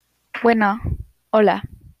Bueno, hola.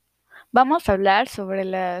 Vamos a hablar sobre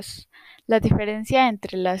la diferencia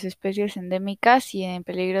entre las especies endémicas y en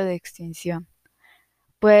peligro de extinción.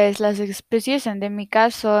 Pues las especies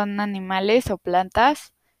endémicas son animales o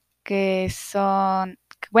plantas que son,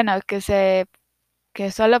 bueno,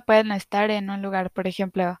 que solo pueden estar en un lugar. Por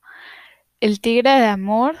ejemplo, el tigre de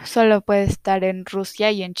Amur solo puede estar en Rusia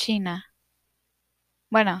y en China.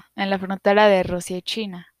 Bueno, en la frontera de Rusia y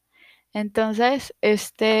China. Entonces,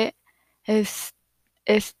 es,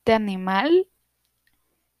 este animal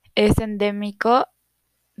es endémico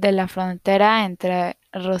de la frontera entre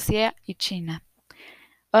Rusia y China.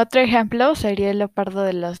 Otro ejemplo sería el leopardo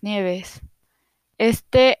de las nieves.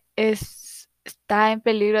 Está en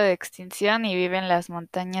peligro de extinción y vive en las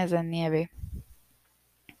montañas de nieve.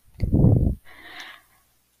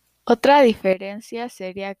 Otra diferencia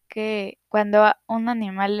sería que cuando un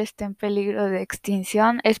animal está en peligro de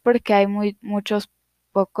extinción es porque hay muy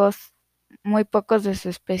pocos de su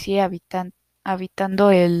especie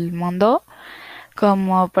habitando el mundo,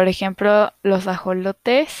 como por ejemplo los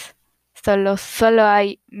ajolotes. Solo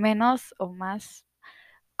hay menos o más,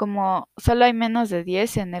 como solo hay menos de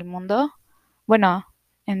 10 en el mundo, bueno,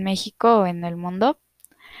 en México o en el mundo,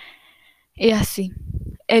 y así.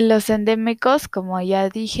 En los endémicos, como ya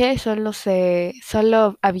dije, solo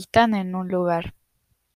habitan en un lugar.